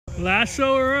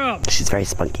Lasso her up. She's very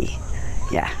spunky.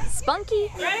 Yeah.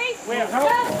 Spunky. Ready?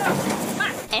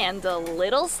 And a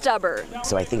little stubborn.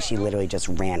 So I think she literally just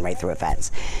ran right through a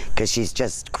fence because she's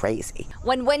just crazy.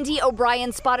 When Wendy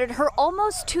O'Brien spotted her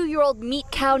almost 2-year-old meat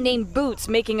cow named Boots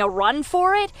making a run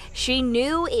for it, she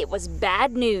knew it was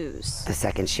bad news. The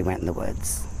second she went in the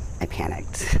woods, I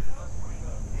panicked.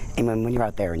 And when you're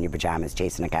out there in your pajamas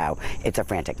chasing a cow, it's a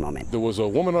frantic moment. There was a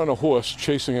woman on a horse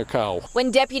chasing a cow.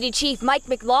 When Deputy Chief Mike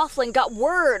McLaughlin got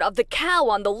word of the cow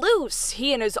on the loose,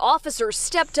 he and his officers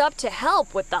stepped up to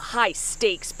help with the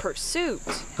high-stakes pursuit.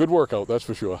 Good workout, that's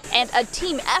for sure. And a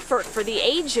team effort for the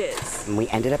ages. And we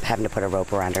ended up having to put a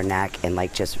rope around her neck and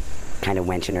just kind of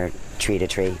winching her tree to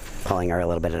tree, pulling her a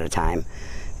little bit at a time.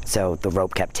 So the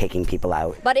rope kept taking people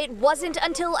out. But it wasn't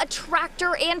until a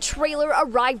tractor and trailer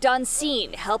arrived on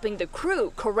scene, helping the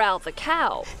crew corral the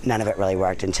cow. None of it really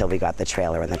worked until we got the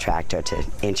trailer and the tractor to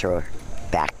inch her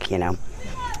back, you know.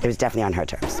 It was definitely on her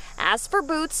terms. As for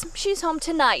Boots, she's home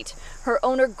tonight. Her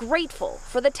owner grateful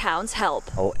for the town's help.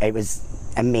 Oh, it was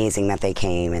amazing that they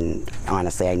came, and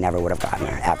honestly, I never would have gotten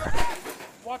her, ever.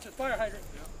 Watch it, fire hydrant.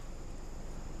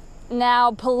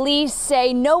 Now, police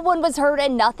say no one was hurt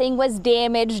and nothing was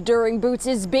damaged during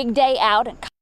Boots' big day out.